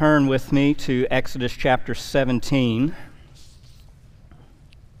Turn with me to Exodus chapter 17.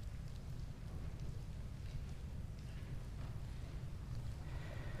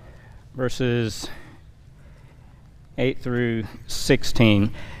 Verses 8 through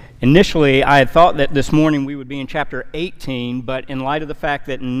 16. Initially, I had thought that this morning we would be in chapter 18, but in light of the fact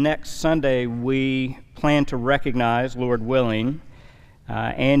that next Sunday we plan to recognize, Lord willing,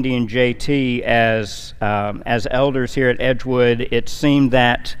 Andy and JT as elders here at Edgewood, it seemed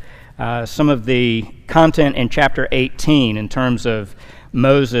that some of the content in chapter 18 in terms of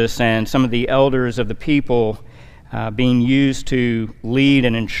Moses and some of the elders of the people being used to lead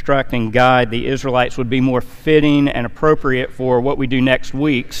and instruct and guide the Israelites would be more fitting and appropriate for what we do next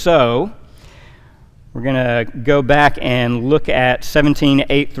week. So we're going to go back and look at 17,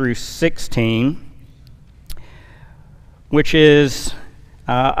 8 through 16, which is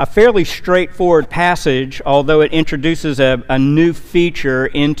a fairly straightforward passage, although it introduces a new feature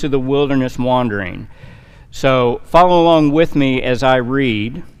into the wilderness wandering. So follow along with me as I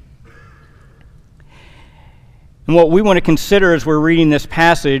read. And what we want to consider as we're reading this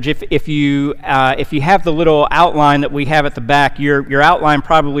passage, if you have the little outline that we have at the back, your outline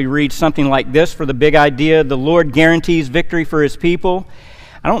probably reads something like this for the big idea: the Lord guarantees victory for His people.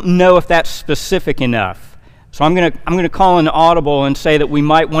 I don't know if that's specific enough. So I'm going to call an audible and say that we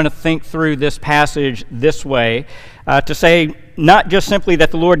might want to think through this passage this way, to say not just simply that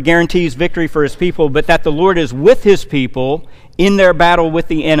the Lord guarantees victory for His people, but that the Lord is with His people in their battle with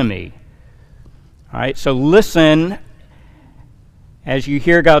the enemy. All right, so listen as you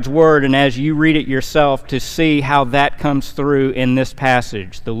hear God's word and as you read it yourself to see how that comes through in this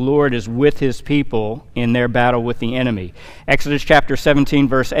passage. The Lord is with His people in their battle with the enemy. Exodus chapter 17,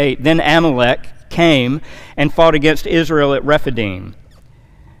 verse 8, Then Amalek came and fought against Israel at Rephidim.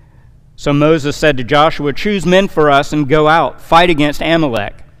 So Moses said to Joshua, Choose men for us and go out, fight against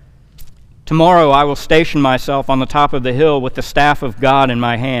Amalek. Tomorrow I will station myself on the top of the hill with the staff of God in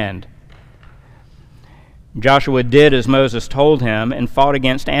my hand. Joshua did as Moses told him and fought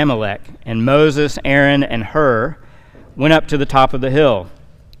against Amalek, and Moses, Aaron, and Hur went up to the top of the hill.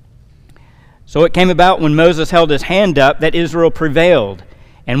 So it came about when Moses held his hand up that Israel prevailed,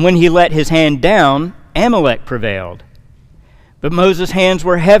 and when he let his hand down, Amalek prevailed. But Moses' hands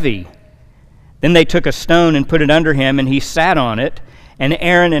were heavy. Then they took a stone and put it under him, and he sat on it, and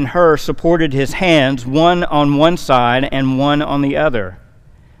Aaron and Hur supported his hands, one on one side and one on the other.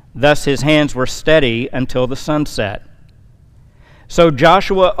 Thus his hands were steady until the sun set. So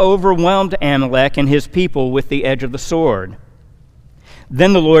Joshua overwhelmed Amalek and his people with the edge of the sword.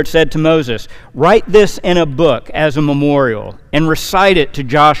 Then the Lord said to Moses, Write this in a book as a memorial, and recite it to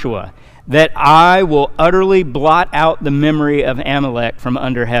Joshua, that I will utterly blot out the memory of Amalek from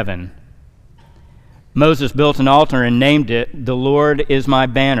under heaven. Moses built an altar and named it, The Lord is my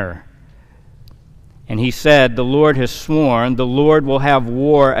banner. And he said, The Lord has sworn, the Lord will have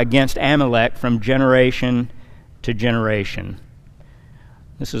war against Amalek from generation to generation.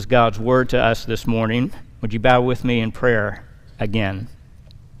 This is God's word to us this morning. Would you bow with me in prayer again?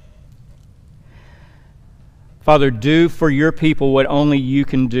 Father, do for your people what only you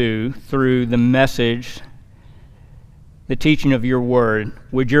can do through the message, the teaching of your word.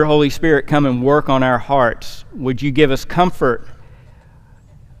 Would your Holy Spirit come and work on our hearts? Would you give us comfort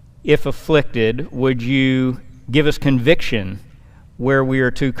if afflicted? Would you give us conviction where we are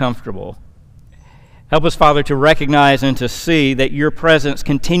too comfortable? Help us, Father, to recognize and to see that your presence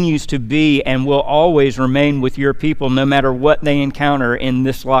continues to be and will always remain with your people no matter what they encounter in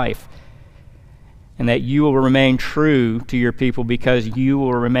this life, and that you will remain true to your people because you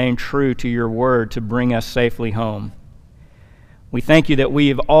will remain true to your word to bring us safely home. We thank you that we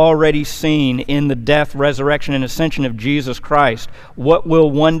have already seen in the death, resurrection, and ascension of Jesus Christ what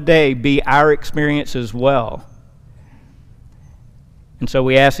will one day be our experience as well. And so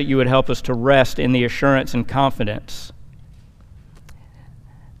we ask that you would help us to rest in the assurance and confidence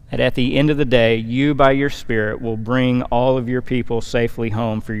that at the end of the day, you by your Spirit will bring all of your people safely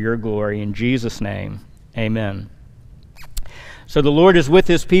home for your glory. In Jesus' name, amen. So the Lord is with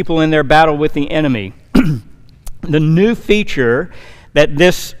His people in their battle with the enemy. The new feature that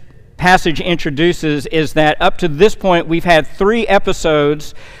this passage introduces is that up to this point we've had 3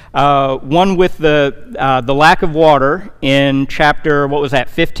 episodes, one with the lack of water in chapter,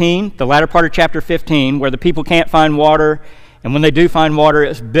 15? The latter part of chapter 15, where the people can't find water, and when they do find water,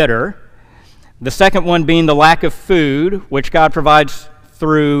 it's bitter. The second one being the lack of food, which God provides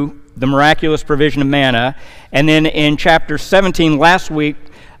through the miraculous provision of manna. And then in chapter 17 last week,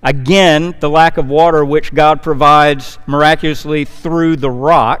 again, the lack of water, which God provides miraculously through the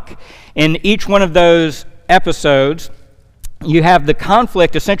rock. In each one of those episodes, you have the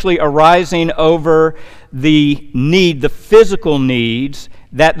conflict essentially arising over the physical needs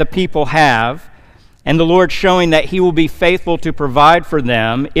that the people have, and the Lord showing that He will be faithful to provide for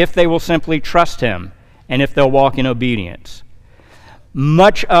them if they will simply trust Him and if they'll walk in obedience.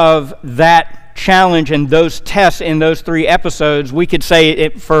 Much of that challenge and those tests in those 3 episodes, we could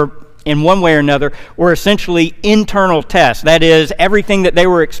say in one way or another, were essentially internal tests. That is, everything that they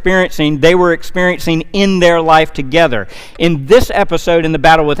were experiencing in their life together. In this episode, in the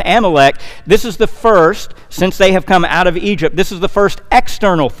battle with Amalek, this is the first, since they have come out of Egypt, this is the first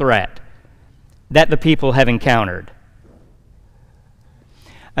external threat that the people have encountered.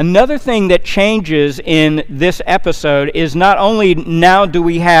 Another thing that changes in this episode is not only now do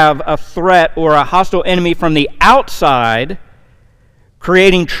we have a threat or a hostile enemy from the outside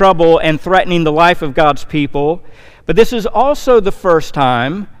creating trouble and threatening the life of God's people, but this is also the first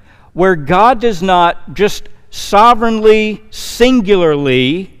time where God does not just sovereignly,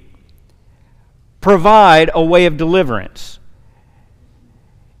 singularly provide a way of deliverance.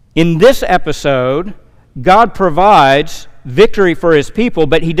 In this episode, God provides victory for His people,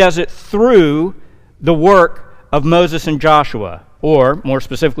 but He does it through the work of Moses and Joshua, or more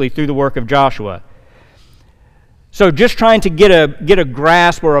specifically, through the work of Joshua. So just trying to get a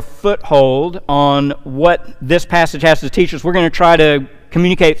grasp or a foothold on what this passage has to teach us, we're going to try to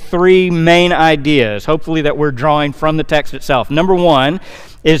communicate 3 main ideas, hopefully that we're drawing from the text itself. Number 1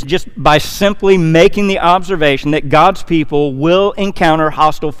 is just by simply making the observation that God's people will encounter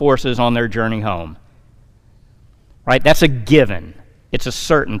hostile forces on their journey home. Right? That's a given. It's a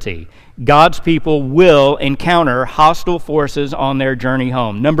certainty. God's people will encounter hostile forces on their journey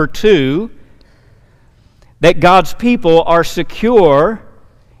home. Number 2, that God's people are secure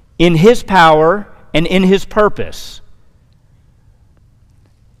in His power and in His purpose.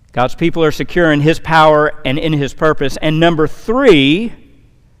 God's people are secure in His power and in His purpose. And number 3,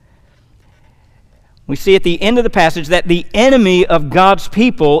 we see at the end of the passage that the enemy of God's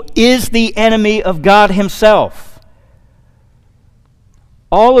people is the enemy of God Himself.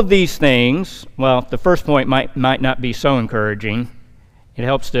 All of these things, well, the first point might not be so encouraging. It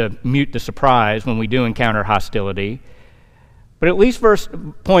helps to mute the surprise when we do encounter hostility. But at least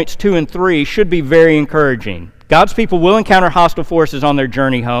points 2 and 3 should be very encouraging. God's people will encounter hostile forces on their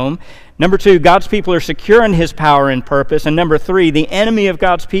journey home. Number 2, God's people are secure in His power and purpose. And number 3, the enemy of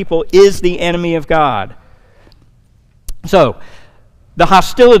God's people is the enemy of God. So, the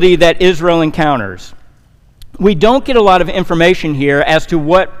hostility that Israel encounters. We don't get a lot of information here as to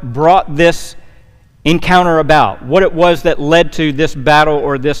what brought this encounter about, what it was that led to this battle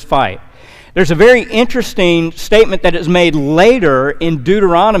or this fight. There's a very interesting statement that is made later in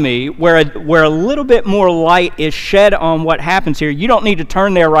Deuteronomy where a little bit more light is shed on what happens here. You don't need to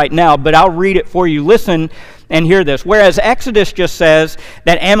turn there right now, but I'll read it for you. Listen and hear this. Whereas Exodus just says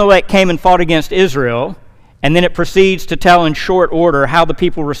that Amalek came and fought against Israel, and then it proceeds to tell in short order how the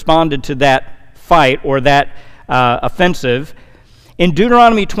people responded to that fight or that offensive. In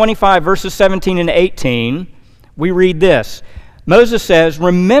Deuteronomy 25, verses 17 and 18, we read this. Moses says,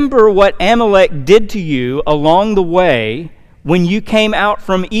 "Remember what Amalek did to you along the way when you came out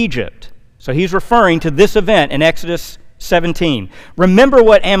from Egypt." So he's referring to this event in Exodus 17. "Remember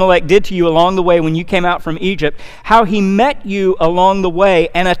what Amalek did to you along the way when you came out from Egypt, how he met you along the way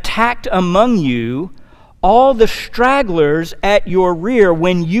and attacked among you all the stragglers at your rear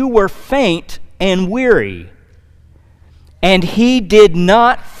when you were faint and weary. And he did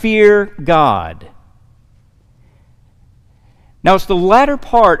not fear God." Now, it's the latter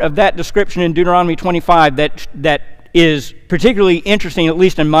part of that description in Deuteronomy 25 that is particularly interesting, at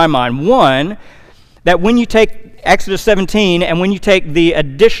least in my mind. One, that when you take Exodus 17 and when you take the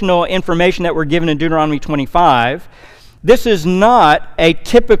additional information that we're given in Deuteronomy 25, this is not a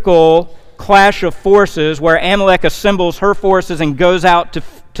typical clash of forces where Amalek assembles her forces and goes out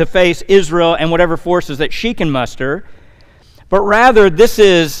to face Israel and whatever forces that she can muster. But rather, this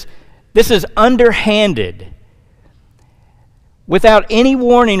is underhanded. Without any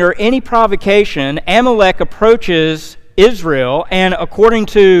warning or any provocation, Amalek approaches Israel, and according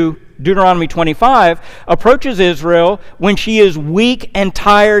to Deuteronomy 25, approaches Israel when she is weak and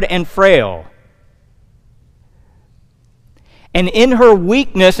tired and frail. And in her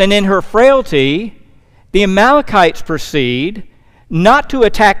weakness and in her frailty, the Amalekites proceed not to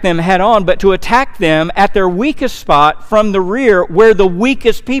attack them head on, but to attack them at their weakest spot from the rear, where the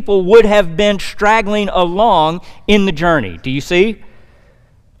weakest people would have been straggling along in the journey. Do you see?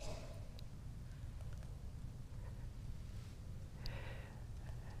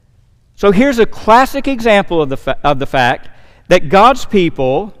 So here's a classic example of the fact that God's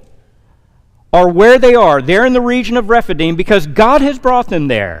people are where they are. They're in the region of Rephidim because God has brought them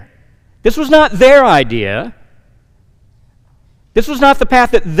there. This was not their idea. This was not the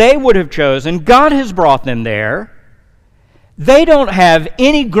path that they would have chosen. God has brought them there. They don't have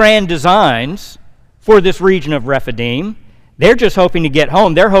any grand designs for this region of Rephidim. They're just hoping to get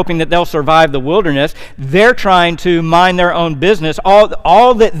home. They're hoping that they'll survive the wilderness. They're trying to mind their own business. All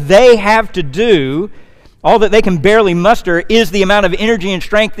that they have to do, all that they can barely muster, is the amount of energy and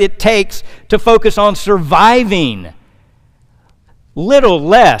strength it takes to focus on surviving. Little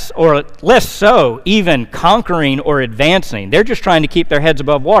less, or less so, even conquering or advancing. They're just trying to keep their heads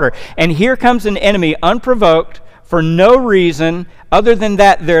above water. And here comes an enemy unprovoked, for no reason other than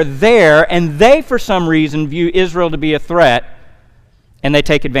that they're there, and they, for some reason, view Israel to be a threat, and they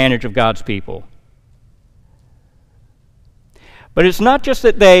take advantage of God's people. But it's not just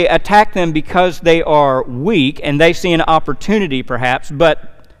that they attack them because they are weak, and they see an opportunity, perhaps,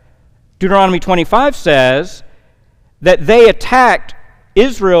 but Deuteronomy 25 says that they attacked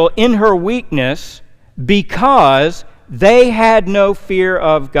Israel in her weakness because they had no fear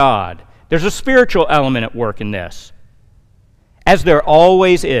of God. There's a spiritual element at work in this, as there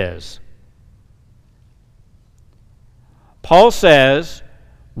always is. Paul says,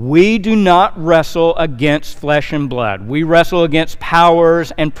 we do not wrestle against flesh and blood. We wrestle against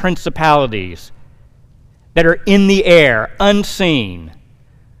powers and principalities that are in the air, unseen.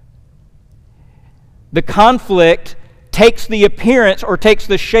 The conflict takes the appearance or takes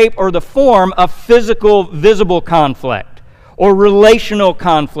the shape or the form of physical, visible conflict, or relational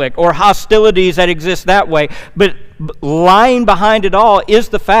conflict, or hostilities that exist that way. But lying behind it all is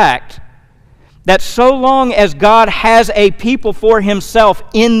the fact that so long as God has a people for himself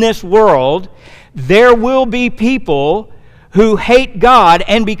in this world, there will be people who hate God,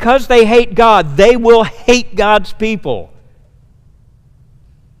 and because they hate God, they will hate God's people.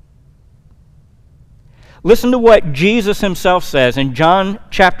 Listen to what Jesus himself says in John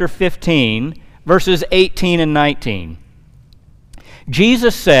chapter 15, verses 18 and 19.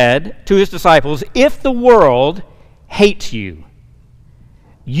 Jesus said to his disciples, if the world hates you,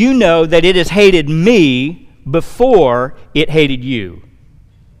 you know that it has hated me before it hated you.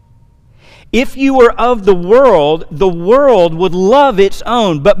 If you were of the world would love its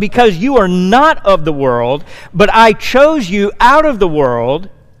own. But because you are not of the world, but I chose you out of the world,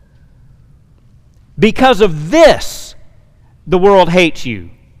 because of this, the world hates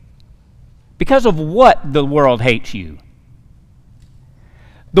you. Because of what the world hates you?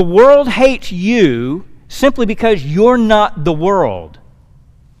 The world hates you simply because you're not the world.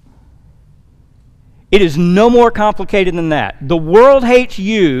 It is no more complicated than that. The world hates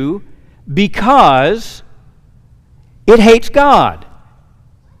you because it hates God.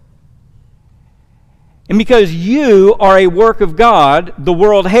 And because you are a work of God, the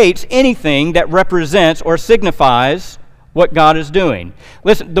world hates anything that represents or signifies what God is doing.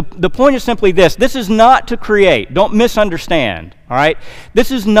 Listen, the point is simply this. This is not to create, don't misunderstand, all right?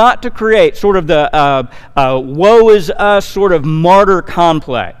 This is not to create sort of the woe is us sort of martyr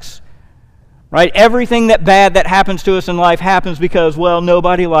complex, right? Everything bad that happens to us in life happens because, well,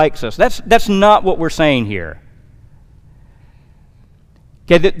 nobody likes us. That's not what we're saying here.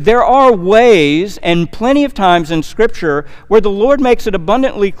 Okay, there are ways and plenty of times in Scripture where the Lord makes it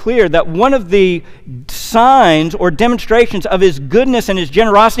abundantly clear that one of the signs or demonstrations of His goodness and His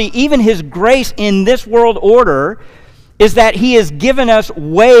generosity, even His grace in this world order, is that He has given us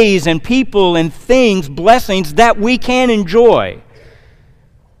ways and people and things, blessings that we can enjoy.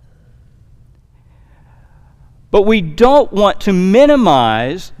 But we don't want to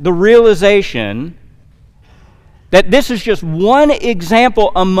minimize the realization that this is just one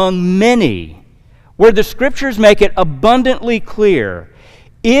example among many where the Scriptures make it abundantly clear.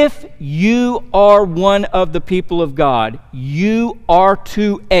 If you are one of the people of God, you are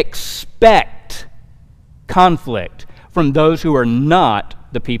to expect conflict from those who are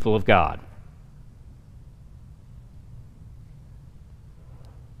not the people of God.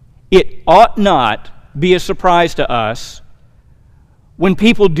 It ought not be a surprise to us when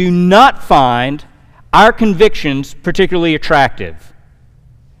people do not find our convictions particularly attractive,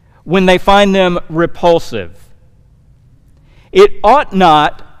 when they find them repulsive. It ought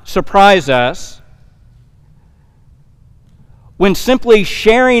not surprise us when simply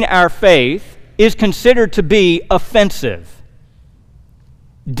sharing our faith is considered to be offensive,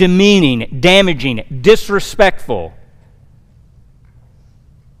 demeaning, damaging, disrespectful.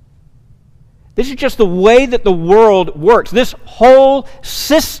 This is just the way that the world works. This whole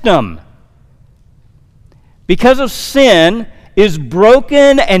system, because of sin is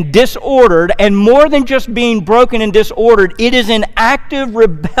broken and disordered, and more than just being broken and disordered, it is in active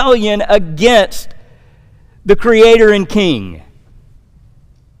rebellion against the Creator and King.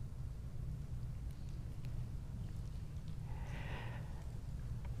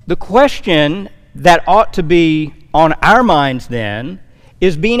 The question that ought to be on our minds then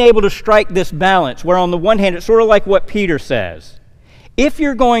is being able to strike this balance, where on the one hand, it's sort of like what Peter says. If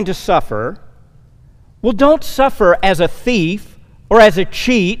you're going to suffer, well, don't suffer as a thief or as a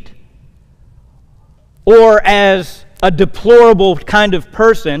cheat or as a deplorable kind of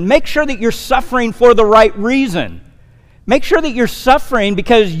person. Make sure that you're suffering for the right reason. Make sure that you're suffering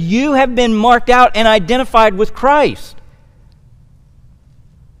because you have been marked out and identified with Christ.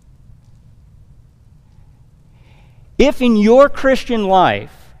 If in your Christian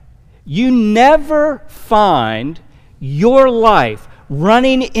life you never find your life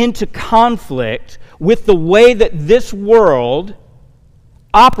running into conflict with the way that this world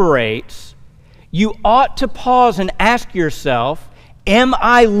operates, you ought to pause and ask yourself, am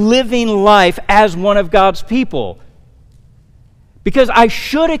I living life as one of God's people? Because I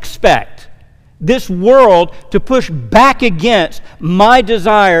should expect this world to push back against my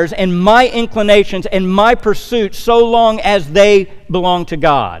desires and my inclinations and my pursuits so long as they belong to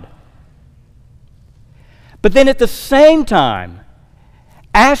God. But then at the same time,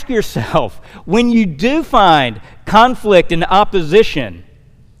 ask yourself, when you do find conflict and opposition,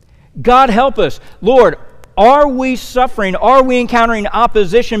 God help us, Lord, are we suffering, are we encountering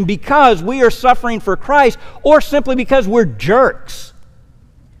opposition because we are suffering for Christ, or simply because we're jerks?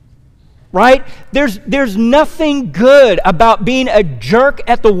 Right? There's nothing good about being a jerk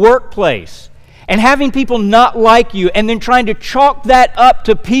at the workplace and having people not like you and then trying to chalk that up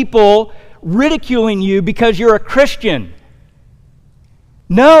to people ridiculing you because you're a Christian.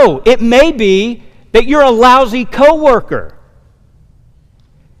 No, it may be that you're a lousy coworker.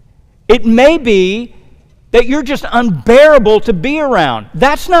 It may be that you're just unbearable to be around.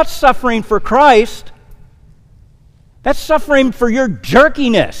 That's not suffering for Christ. That's suffering for your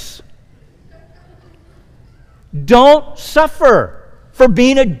jerkiness. Don't suffer for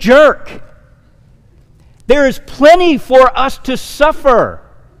being a jerk. There is plenty for us to suffer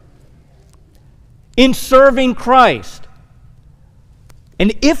in serving Christ.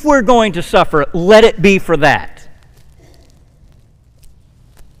 And if we're going to suffer, let it be for that.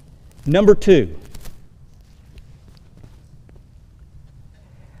 Number 2.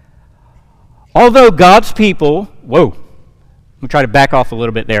 Although God's people, I'm going to try to back off a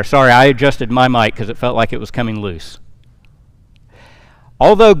little bit there. Sorry, I adjusted my mic because it felt like it was coming loose.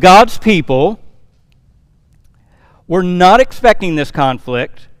 Although God's people were not expecting this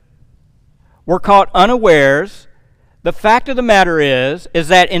conflict, were caught unawares, the fact of the matter is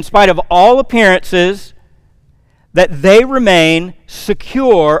that in spite of all appearances, that they remain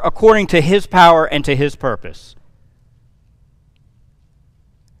secure according to His power and to His purpose.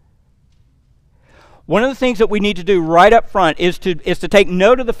 One of the things that we need to do right up front is to take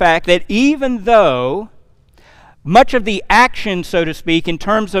note of the fact that even though much of the action, so to speak, in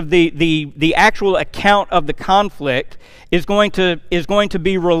terms of the actual account of the conflict is going to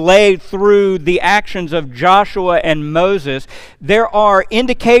be relayed through the actions of Joshua and Moses, there are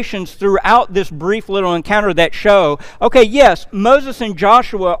indications throughout this brief little encounter that show, okay, yes, Moses and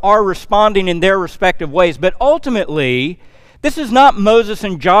Joshua are responding in their respective ways, but ultimately, this is not Moses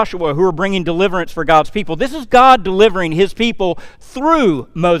and Joshua who are bringing deliverance for God's people. This is God delivering His people through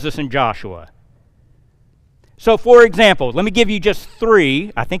Moses and Joshua. So, for example, let me give you just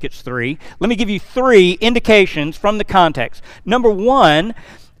 3, I think it's 3. Let me give you 3 indications from the context. Number 1,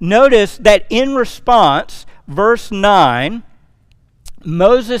 notice that in response, verse 9,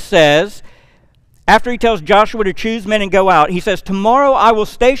 Moses says, after he tells Joshua to choose men and go out, he says, "Tomorrow I will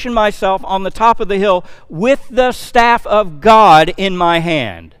station myself on the top of the hill with the staff of God in my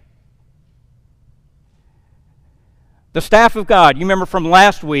hand." The staff of God, you remember from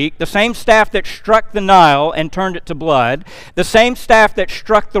last week, the same staff that struck the Nile and turned it to blood, the same staff that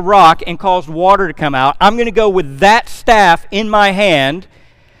struck the rock and caused water to come out. I'm going to go with that staff in my hand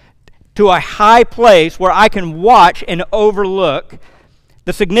to a high place where I can watch and overlook.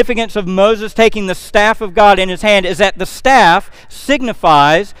 The significance of Moses taking the staff of God in his hand is that the staff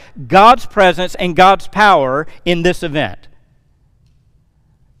signifies God's presence and God's power in this event.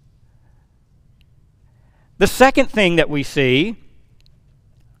 The second thing that we see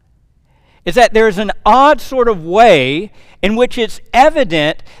is that there's an odd sort of way in which it's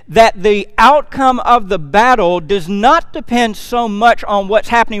evident that the outcome of the battle does not depend so much on what's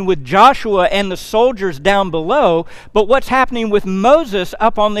happening with Joshua and the soldiers down below, but what's happening with Moses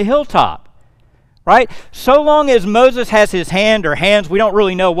up on the hilltop. right? So long as Moses has his hand or hands, we don't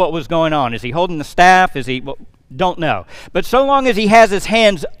really know what was going on. Is he holding the staff? Well, don't know. But so long as he has his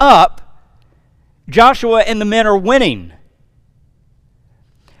hands up, Joshua and the men are winning.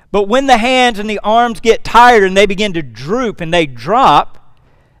 But when the hands and the arms get tired and they begin to droop and they drop,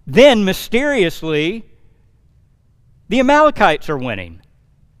 then mysteriously, the Amalekites are winning.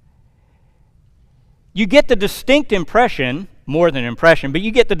 You get the distinct impression, more than impression, but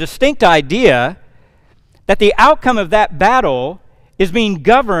you get the distinct idea that the outcome of that battle is being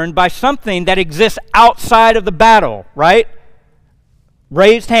governed by something that exists outside of the battle, right?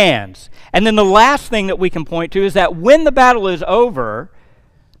 Raised hands. And then the last thing that we can point to is that when the battle is over,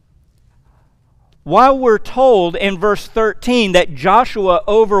 while we're told in verse 13 that Joshua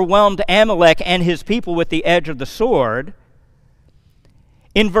overwhelmed Amalek and his people with the edge of the sword,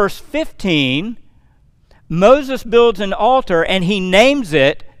 in verse 15, Moses builds an altar and he names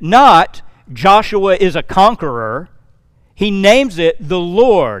it not Joshua is a conqueror. He names it the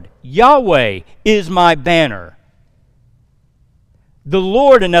Lord, Yahweh is my banner. The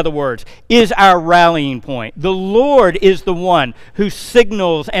Lord, in other words, is our rallying point. The Lord is the one who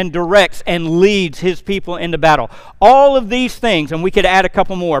signals and directs and leads his people into battle. All of these things, and we could add a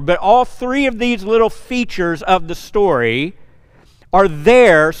couple more, but all three of these little features of the story are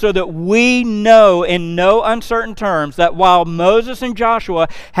there so that we know in no uncertain terms that while Moses and Joshua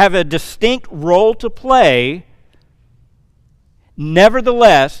have a distinct role to play,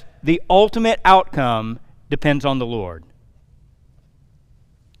 nevertheless, the ultimate outcome depends on the Lord.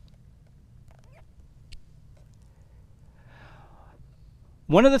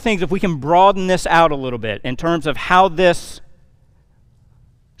 One of the things, if we can broaden this out a little bit in terms of how this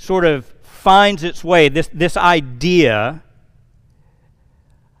sort of finds its way, this idea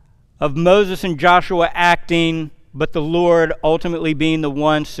of Moses and Joshua acting, but the Lord ultimately being the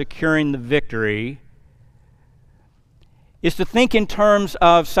one securing the victory, is to think in terms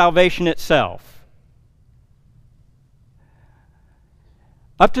of salvation itself.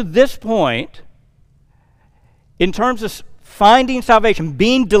 Up to this point, in terms of finding salvation,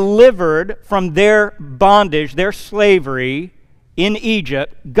 being delivered from their bondage, their slavery in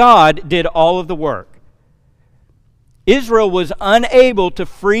Egypt, God did all of the work. Israel was unable to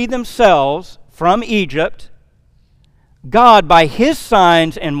free themselves from Egypt. God, by his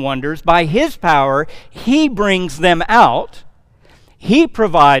signs and wonders, by his power, he brings them out. He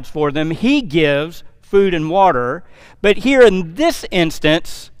provides for them. He gives food and water. But here in this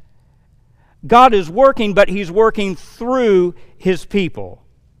instance, God is working, but he's working through his people.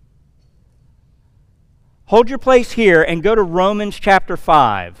 Hold your place here and go to Romans chapter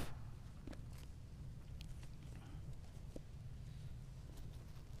 5.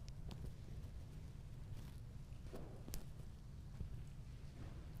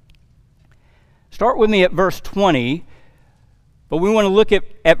 Start with me at verse 20, but we want to look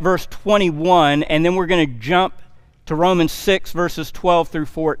at verse 21, and then we're going to jump to Romans 6, verses 12 through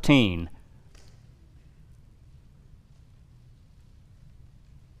 14.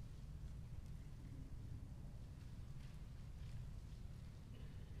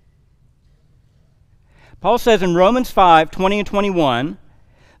 Paul says in Romans 5, 20 and 21,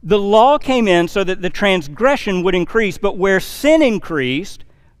 the law came in so that the transgression would increase, but where sin increased,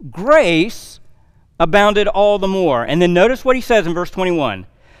 grace abounded all the more. And then notice what he says in verse 21.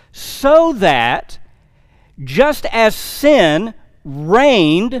 So that just as sin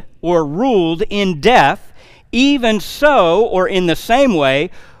reigned or ruled in death, even so, or in the same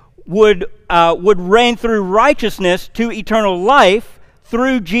way, would reign through righteousness to eternal life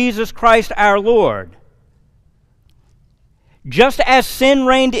through Jesus Christ our Lord. Just as sin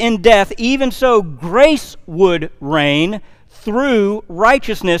reigned in death, even so grace would reign through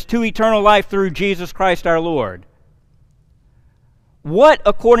righteousness to eternal life through Jesus Christ our Lord. What,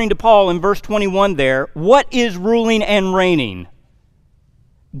 according to Paul in verse 21 there, what is ruling and reigning?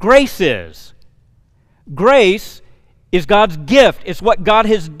 Grace is. Grace is God's gift. It's what God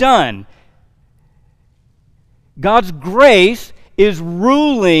has done. God's grace is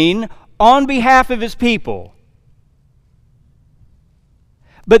ruling on behalf of his people.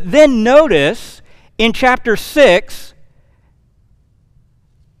 But then notice in chapter 6,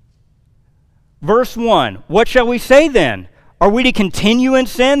 verse 1, what shall we say then? Are we to continue in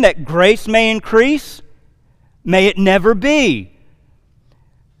sin that grace may increase? May it never be.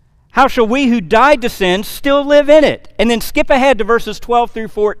 How shall we who died to sin still live in it? And then skip ahead to verses 12 through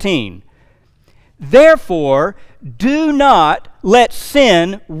 14. Therefore, do not let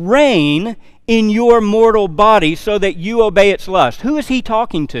sin reign in your mortal body so that you obey its lust. Who is he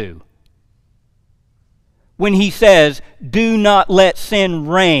talking to? when he says, do not let sin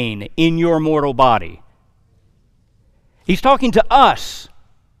reign in your mortal body. He's talking to us.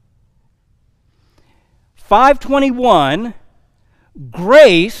 521,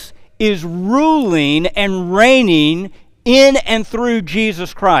 grace is ruling and reigning in and through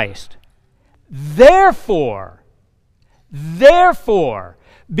Jesus Christ. Therefore,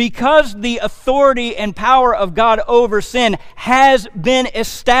 because the authority and power of God over sin has been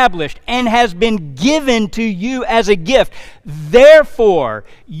established and has been given to you as a gift, therefore,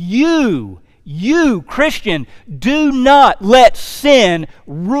 you, Christian, do not let sin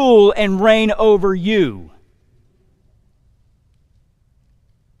rule and reign over you.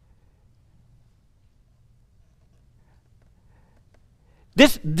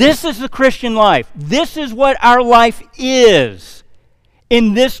 This is the Christian life. This is what our life is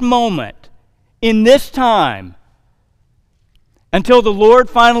in this moment, in this time, until the Lord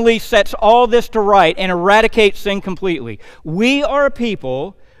finally sets all this to right and eradicates sin completely. We are a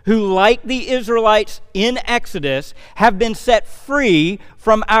people who, like the Israelites in Exodus, have been set free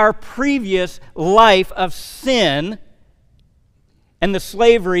from our previous life of sin and the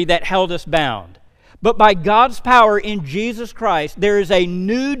slavery that held us bound. But by God's power in Jesus Christ, there is a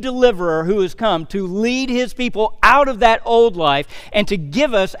new deliverer who has come to lead his people out of that old life and to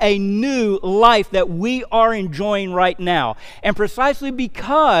give us a new life that we are enjoying right now. And precisely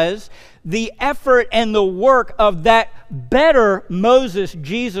because the effort and the work of that better Moses,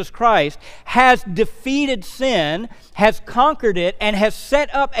 Jesus Christ, has defeated sin, has conquered it, and has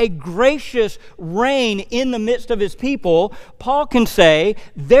set up a gracious reign in the midst of his people, Paul can say,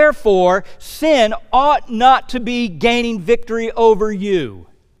 therefore, sin ought not to be gaining victory over you.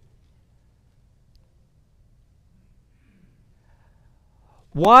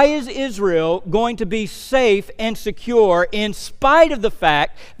 Why is Israel going to be safe and secure in spite of the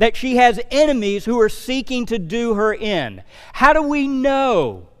fact that she has enemies who are seeking to do her in? How do we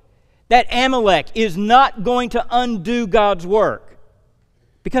know that Amalek is not going to undo God's work?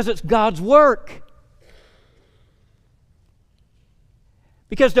 Because it's God's work.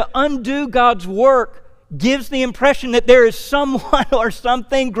 Because to undo God's work gives the impression that there is someone or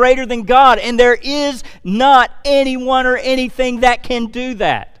something greater than God, and there is not anyone or anything that can do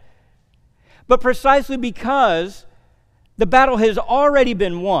that. But precisely because the battle has already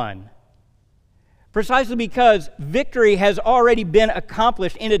been won, precisely because victory has already been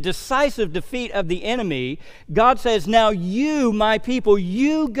accomplished in a decisive defeat of the enemy, God says, now you, my people,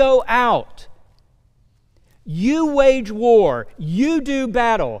 you go out. You wage war. You do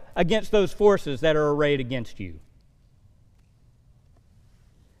battle against those forces that are arrayed against you.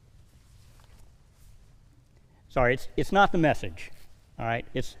 Sorry, it's not the message. All right,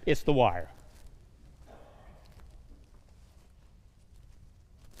 it's the wire.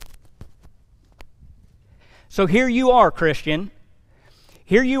 So here you are, Christian.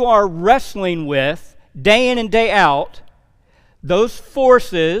 Here you are wrestling with, day in and day out, those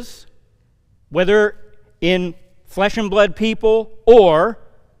forces, whether in flesh and blood people, or,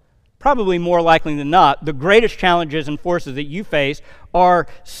 probably more likely than not, the greatest challenges and forces that you face are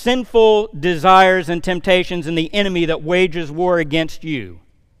sinful desires and temptations and the enemy that wages war against you.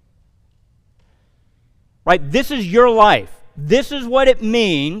 Right? This is your life. This is what it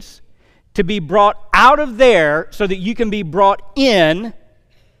means to be brought out of there so that you can be brought in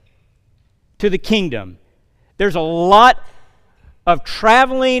to the kingdom. There's a lot of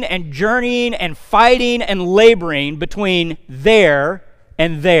traveling and journeying and fighting and laboring between there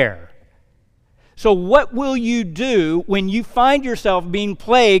and there. So what will you do when you find yourself being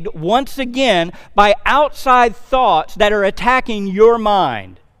plagued once again by outside thoughts that are attacking your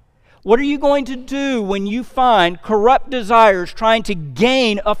mind? What are you going to do when you find corrupt desires trying to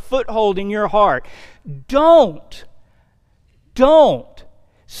gain a foothold in your heart? Don't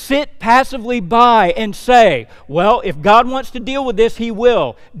sit passively by and say, well, if God wants to deal with this, He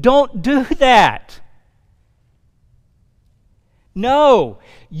will. Don't do that. No,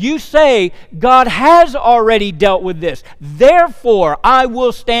 you say, God has already dealt with this. Therefore, I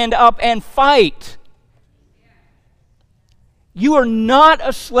will stand up and fight. You are not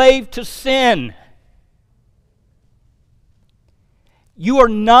a slave to sin. You are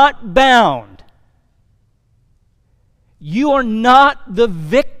not bound. You are not the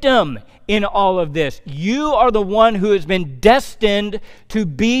victim in all of this. You are the one who has been destined to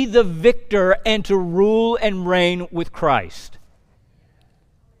be the victor and to rule and reign with Christ.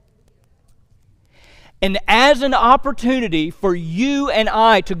 And as an opportunity for you and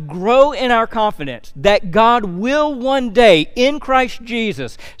I to grow in our confidence that God will one day, in Christ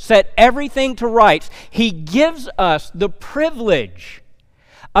Jesus, set everything to rights, He gives us the privilege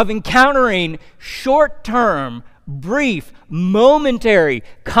of encountering short-term, brief, momentary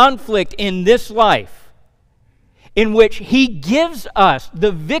conflict in this life, in which He gives us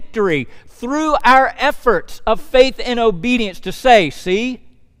the victory through our efforts of faith and obedience to say, see,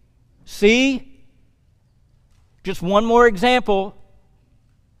 just one more example.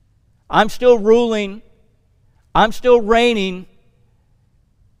 I'm still ruling. I'm still reigning.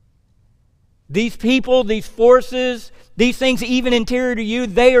 These people, these forces, these things even interior to you,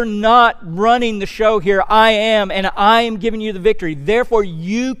 they are not running the show here. I am, and I am giving you the victory. Therefore,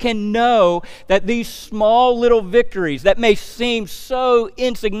 you can know that these small little victories that may seem so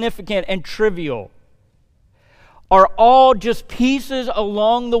insignificant and trivial are all just pieces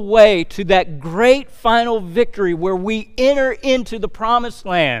along the way to that great final victory where we enter into the promised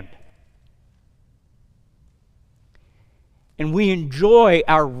land. And we enjoy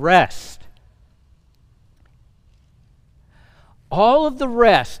our rest. All of the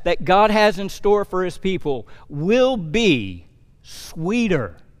rest that God has in store for His people will be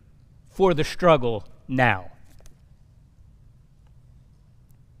sweeter for the struggle now.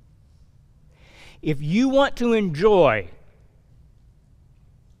 If you want to enjoy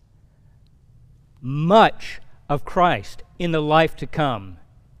much of Christ in the life to come,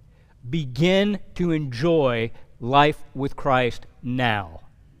 begin to enjoy life with Christ now.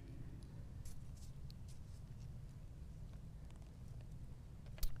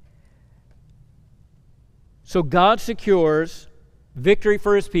 So God secures victory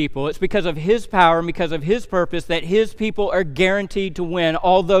for His people. It's because of His power and because of His purpose that His people are guaranteed to win,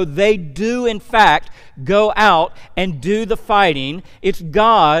 although they do in fact go out and do the fighting. It's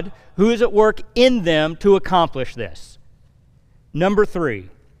God who is at work in them to accomplish this. Number 3.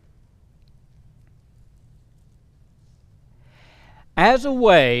 As a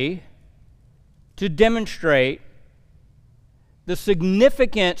way to demonstrate the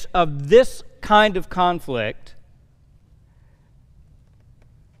significance of this kind of conflict,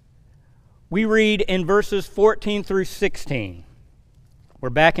 we read in verses 14 through 16. We're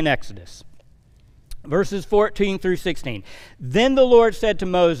back in Exodus. Verses 14 through 16. Then the Lord said to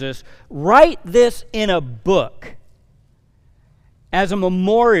Moses, "Write this in a book as a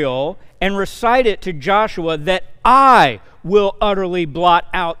memorial and recite it to Joshua, that I will utterly blot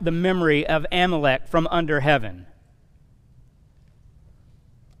out the memory of Amalek from under heaven."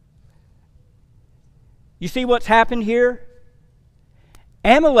 You see what's happened here?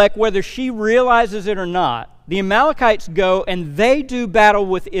 Amalek, whether she realizes it or not, the Amalekites go and they do battle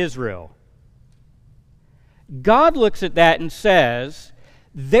with Israel. God looks at that and says,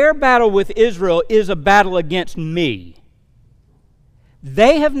 their battle with Israel is a battle against me.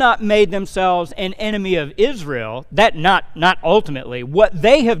 They have not made themselves an enemy of Israel. That not ultimately. What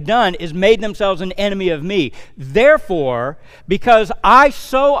they have done is made themselves an enemy of me. Therefore, because I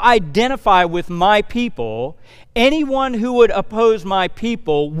so identify with my people, anyone who would oppose my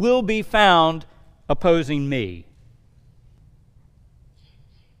people will be found opposing me.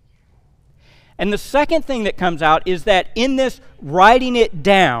 And the second thing that comes out is that in this writing it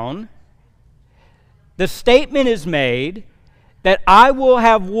down, the statement is made that I will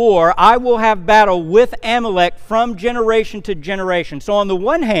have war, I will have battle with Amalek from generation to generation. So on the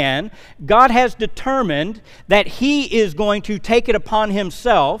one hand, God has determined that He is going to take it upon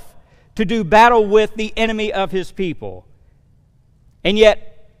Himself to do battle with the enemy of His people. And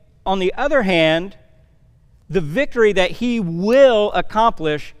yet, on the other hand, the victory that He will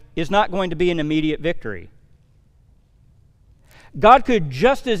accomplish is not going to be an immediate victory. God could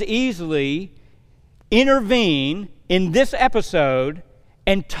just as easily intervene in this episode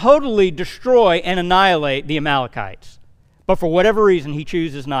and totally destroy and annihilate the Amalekites. But for whatever reason, He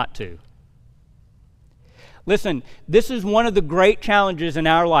chooses not to. Listen, this is one of the great challenges in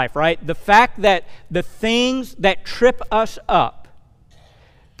our life, right? The fact that the things that trip us up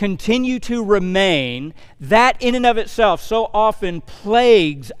continue to remain, that in and of itself so often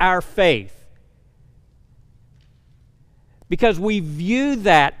plagues our faith. Because we view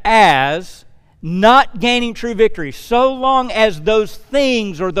that as not gaining true victory. So long as those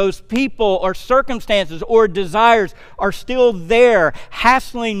things or those people or circumstances or desires are still there,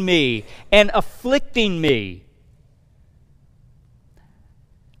 hassling me and afflicting me,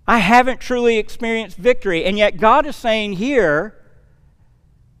 I haven't truly experienced victory. And yet God is saying here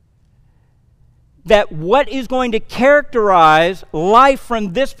that what is going to characterize life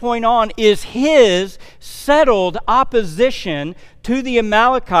from this point on is His settled opposition to the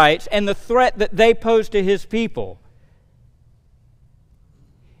Amalekites and the threat that they pose to His people.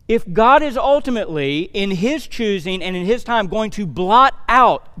 If God is ultimately, in His choosing and in His time, going to blot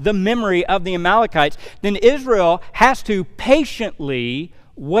out the memory of the Amalekites, then Israel has to patiently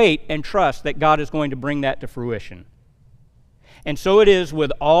wait and trust that God is going to bring that to fruition. And so it is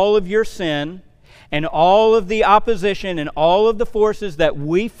with all of your sin and all of the opposition and all of the forces that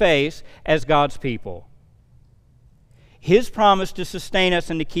we face as God's people. His promise to sustain us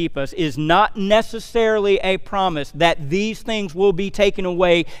and to keep us is not necessarily a promise that these things will be taken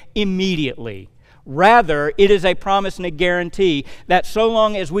away immediately. Rather, it is a promise and a guarantee that so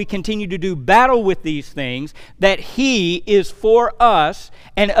long as we continue to do battle with these things, that He is for us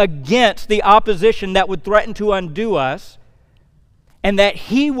and against the opposition that would threaten to undo us, and that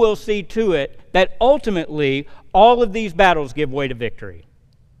He will see to it that ultimately all of these battles give way to victory.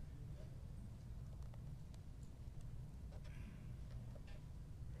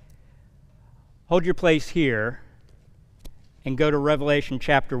 Hold your place here and go to Revelation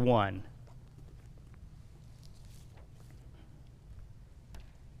chapter 1.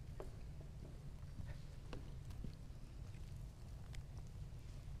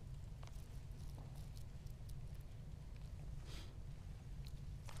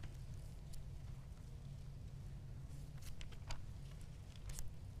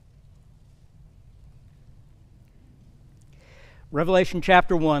 Revelation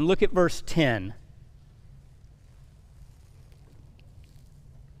chapter 1, look at verse 10.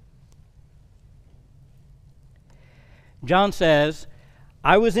 John says,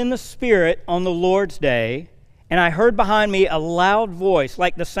 I was in the Spirit on the Lord's day, and I heard behind me a loud voice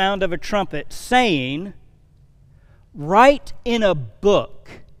like the sound of a trumpet, saying, write in a book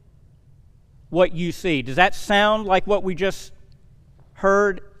what you see. Does that sound like what we just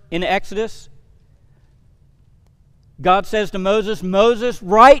heard in Exodus? God says to Moses, Moses,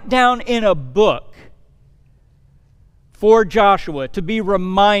 write down in a book for Joshua to be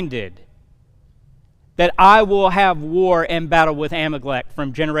reminded that I will have war and battle with Amalek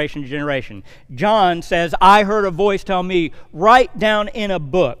from generation to generation. John says, I heard a voice tell me, write down in a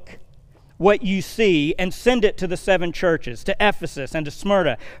book what you see and send it to the 7 churches, to Ephesus and to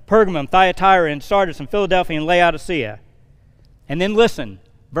Smyrna, Pergamum, Thyatira and Sardis and Philadelphia and Laodicea. And then listen,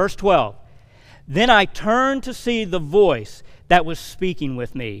 verse 12. Then I turned to see the voice that was speaking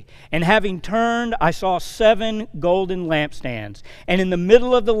with me. And having turned, I saw 7 golden lampstands. And in the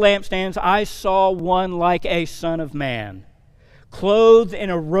middle of the lampstands, I saw one like a son of man, clothed in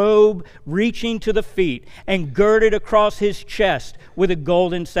a robe reaching to the feet, and girded across his chest with a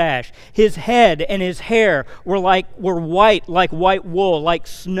golden sash. His head and his hair were white like white wool, like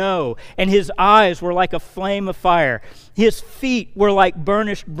snow, and his eyes were like a flame of fire. His feet were like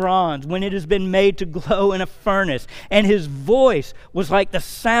burnished bronze when it has been made to glow in a furnace, and his voice was like the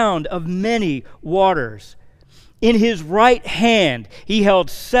sound of many waters. In his right hand he held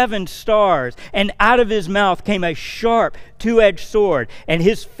 7 stars, and out of his mouth came a sharp 2-edged sword, and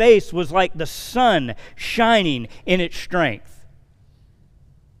his face was like the sun shining in its strength.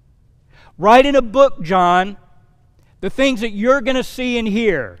 Write in a book, John, the things that you're going to see and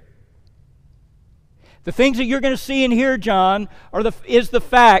hear. The things that you're going to see and hear, John, is the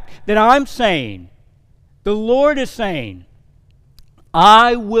fact that I'm saying, the Lord is saying,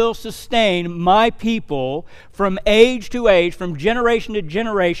 I will sustain my people from age to age, from generation to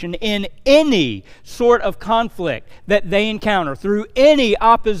generation, in any sort of conflict that they encounter, through any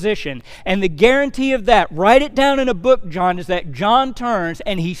opposition. And the guarantee of that, write it down in a book, John, is that John turns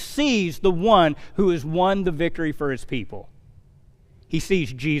and he sees the one who has won the victory for his people. He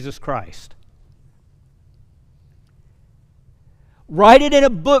sees Jesus Christ. Write it in a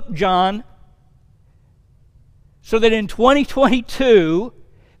book, John, so that in 2022,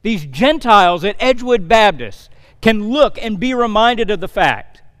 these Gentiles at Edgewood Baptist can look and be reminded of the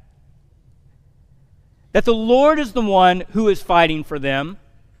fact that the Lord is the one who is fighting for them.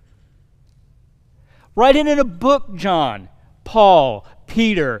 Write it in a book, John, Paul,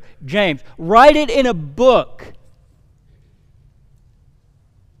 Peter, James. Write it in a book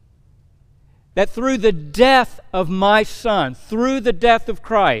that through the death of my Son, through the death of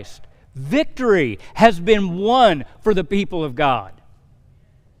Christ, victory has been won for the people of God.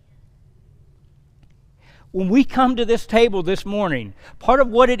 When we come to this table this morning, part of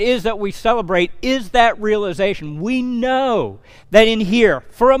what it is that we celebrate is that realization. We know that in here,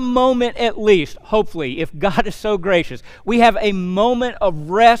 for a moment at least, hopefully, if God is so gracious, we have a moment of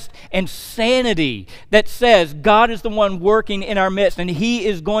rest and sanity that says God is the one working in our midst and He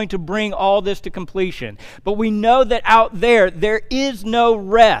is going to bring all this to completion. But we know that out there is no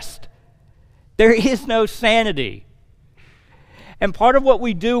rest. There is no sanity. And part of what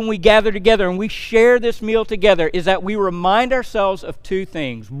we do when we gather together and we share this meal together is that we remind ourselves of 2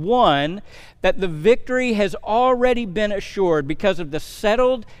 things. One, that the victory has already been assured because of the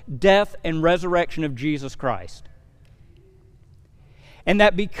settled death and resurrection of Jesus Christ. And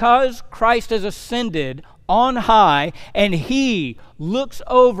that because Christ has ascended on high and he looks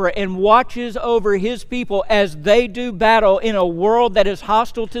over and watches over his people as they do battle in a world that is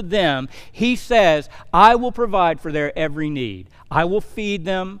hostile to them, he says, I will provide for their every need. I will feed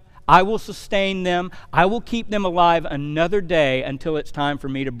them. I will sustain them. I will keep them alive another day until it's time for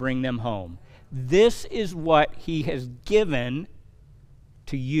me to bring them home. This is what he has given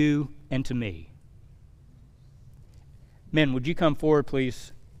to you and to me. Men, would you come forward,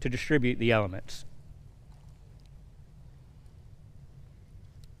 please, to distribute the elements?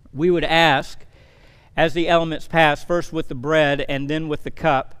 We would ask, as the elements pass, first with the bread and then with the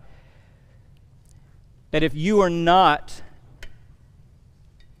cup, that if you are not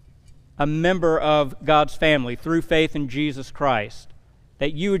a member of God's family through faith in Jesus Christ,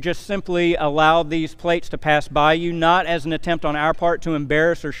 that you would just simply allow these plates to pass by you, not as an attempt on our part to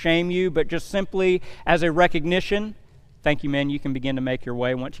embarrass or shame you, but just simply as a recognition. Thank you, men. You can begin to make your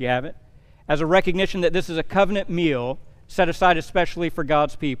way once you have it. As a recognition that this is a covenant meal set aside especially for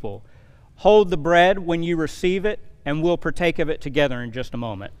God's people. Hold the bread when you receive it, and we'll partake of it together in just a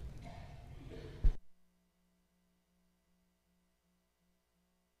moment.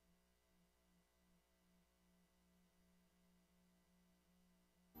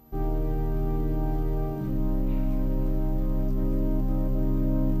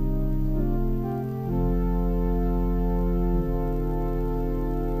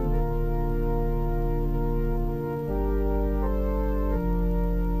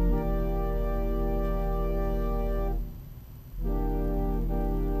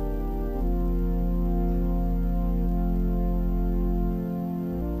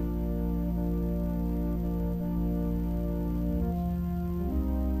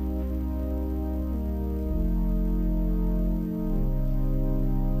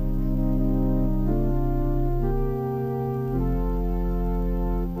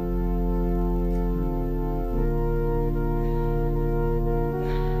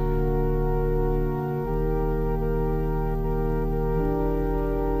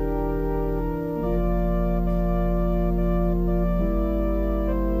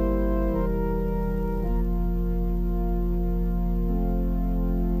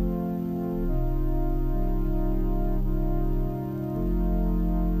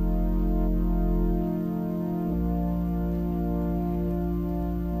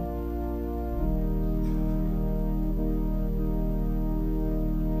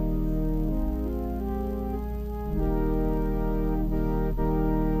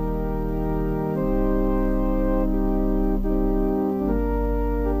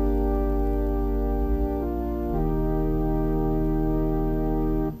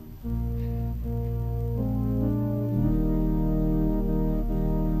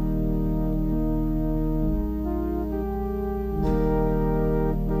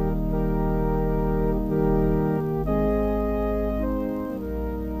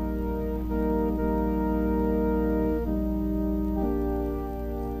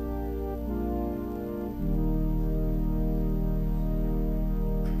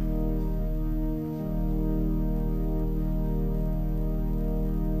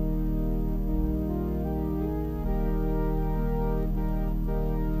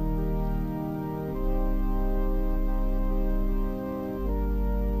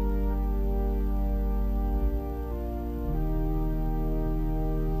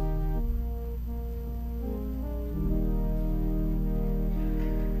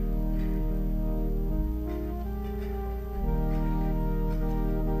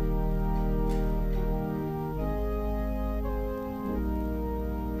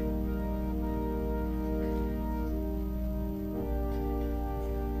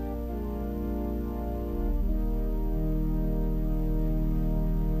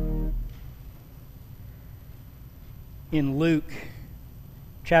 In Luke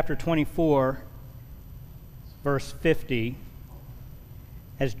chapter 24, verse 50,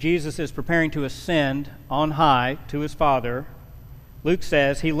 as Jesus is preparing to ascend on high to his Father, Luke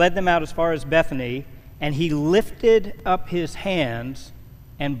says, he led them out as far as Bethany, and he lifted up his hands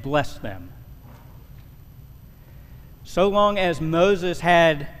and blessed them. So long as Moses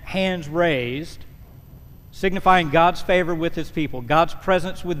had hands raised, signifying God's favor with his people, God's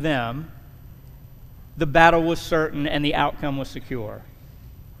presence with them, the battle was certain and the outcome was secure.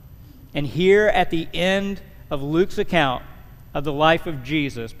 And here at the end of Luke's account of the life of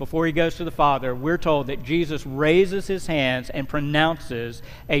Jesus, before he goes to the Father, we're told that Jesus raises his hands and pronounces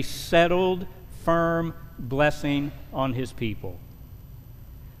a settled, firm blessing on his people.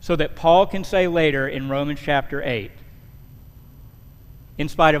 So that Paul can say later in Romans chapter 8, in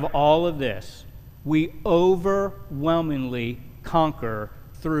spite of all of this, we overwhelmingly conquer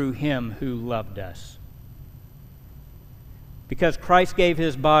through him who loved us. Because Christ gave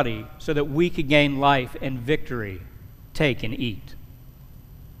his body so that we could gain life and victory, take and eat.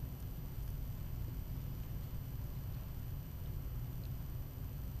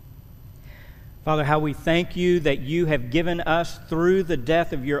 Father, how we thank you that you have given us, through the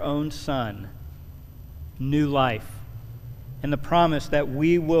death of your own Son, new life, and the promise that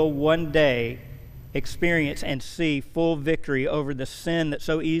we will one day experience and see full victory over the sin that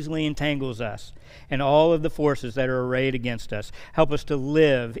so easily entangles us and all of the forces that are arrayed against us. Help us to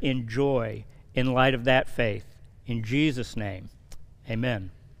live in joy in light of that faith. In Jesus' name,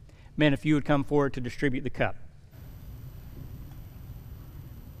 amen. Men, if you would come forward to distribute the cup.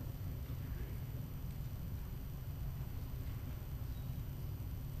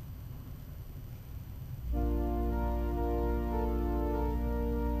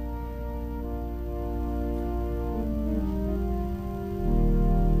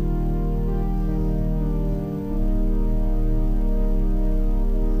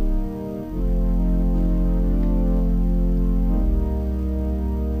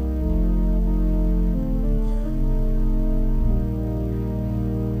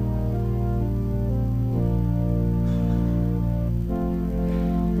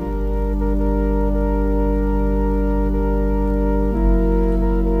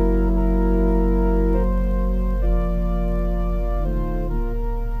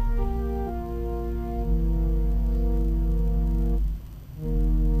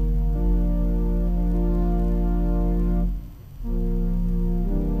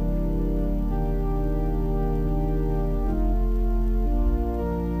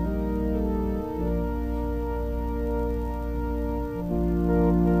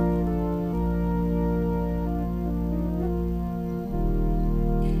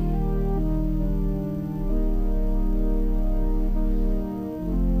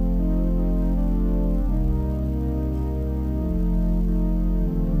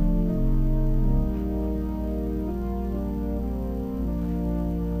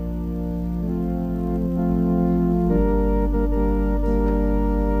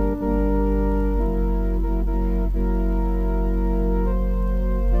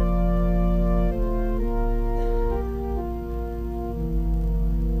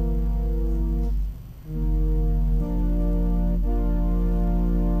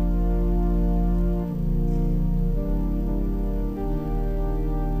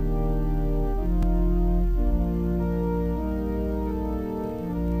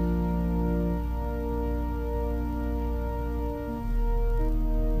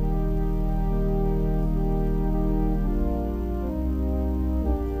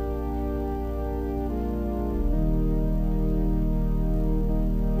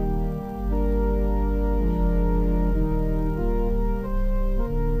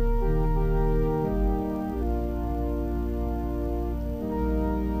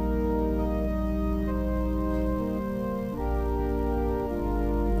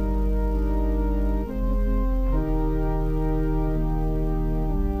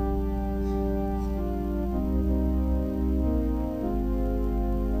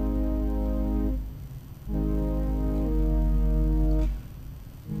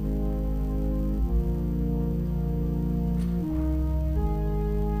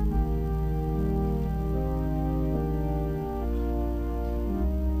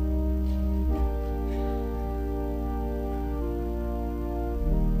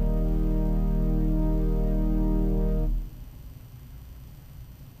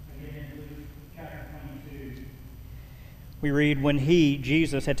 We read, when he,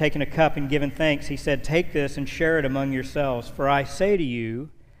 Jesus, had taken a cup and given thanks, he said, "Take this and share it among yourselves. For I say to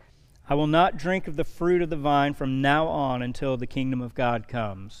you, I will not drink of the fruit of the vine from now on until the kingdom of God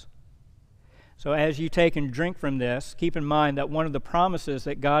comes." So as you take and drink from this, keep in mind that one of the promises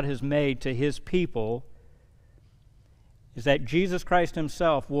that God has made to his people is that Jesus Christ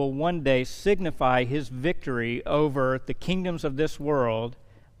himself will one day signify his victory over the kingdoms of this world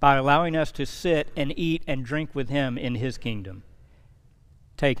by allowing us to sit and eat and drink with him in his kingdom.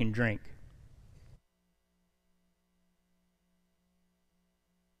 Take and drink.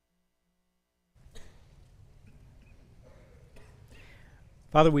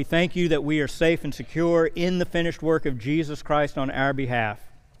 Father, we thank you that we are safe and secure in the finished work of Jesus Christ on our behalf.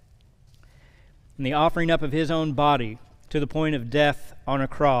 In the offering up of his own body to the point of death on a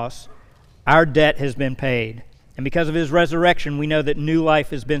cross, our debt has been paid. And because of his resurrection, we know that new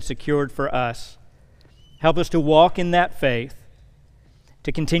life has been secured for us. Help us to walk in that faith,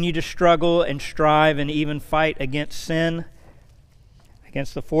 to continue to struggle and strive and even fight against sin,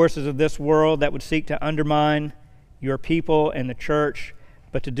 against the forces of this world that would seek to undermine your people and the church,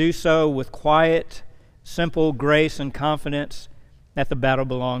 but to do so with quiet, simple grace and confidence that the battle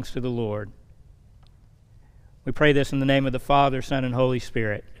belongs to the Lord. We pray this in the name of the Father, Son, and Holy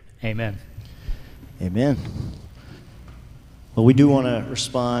Spirit. Amen. Amen. Well, we do want to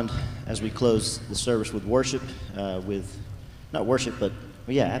respond as we close the service with worship, not worship, but,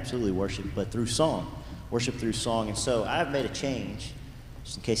 well, yeah, absolutely worship, but through song. Worship through song. And so I've made a change,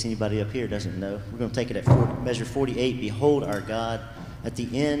 just in case anybody up here doesn't know. We're going to take it at measure 48, Behold Our God. At the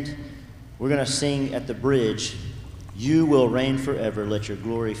end, we're going to sing at the bridge, You Will Reign Forever, Let Your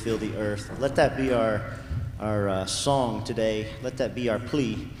Glory Fill the Earth. Let that be our song today. Let that be our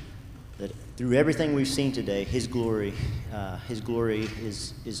plea, that through everything we've seen today, His glory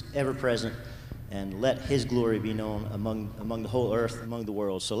is ever present, and let His glory be known among the whole earth, among the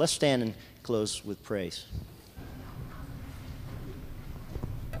world. So let's stand and close with praise.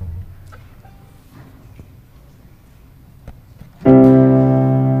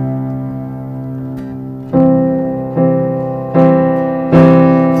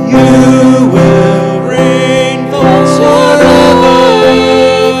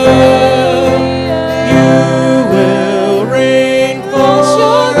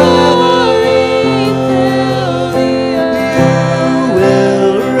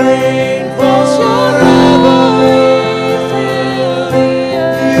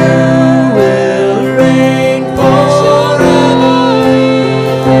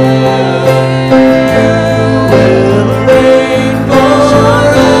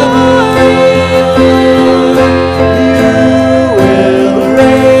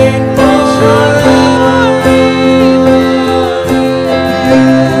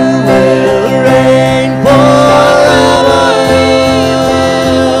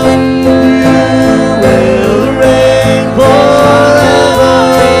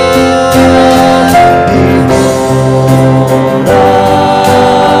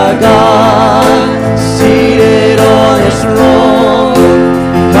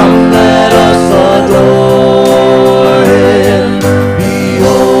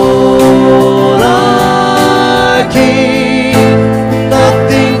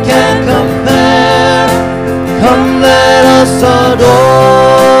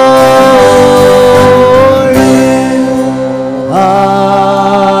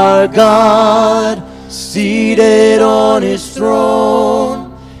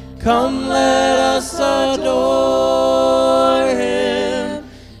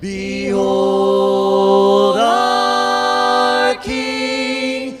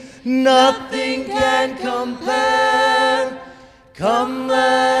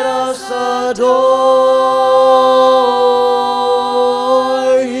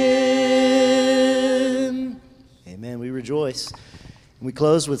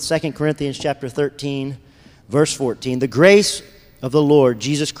 With 2 Corinthians chapter 13, verse 14. The grace of the Lord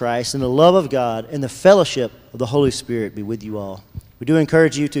Jesus Christ and the love of God and the fellowship of the Holy Spirit be with you all. We do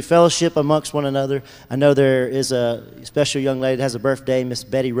encourage you to fellowship amongst one another. I know there is a special young lady that has a birthday, Miss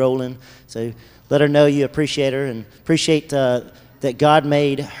Betty Rowland. So let her know you appreciate her and appreciate that God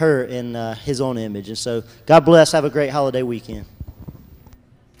made her in His own image. And so God bless. Have a great holiday weekend.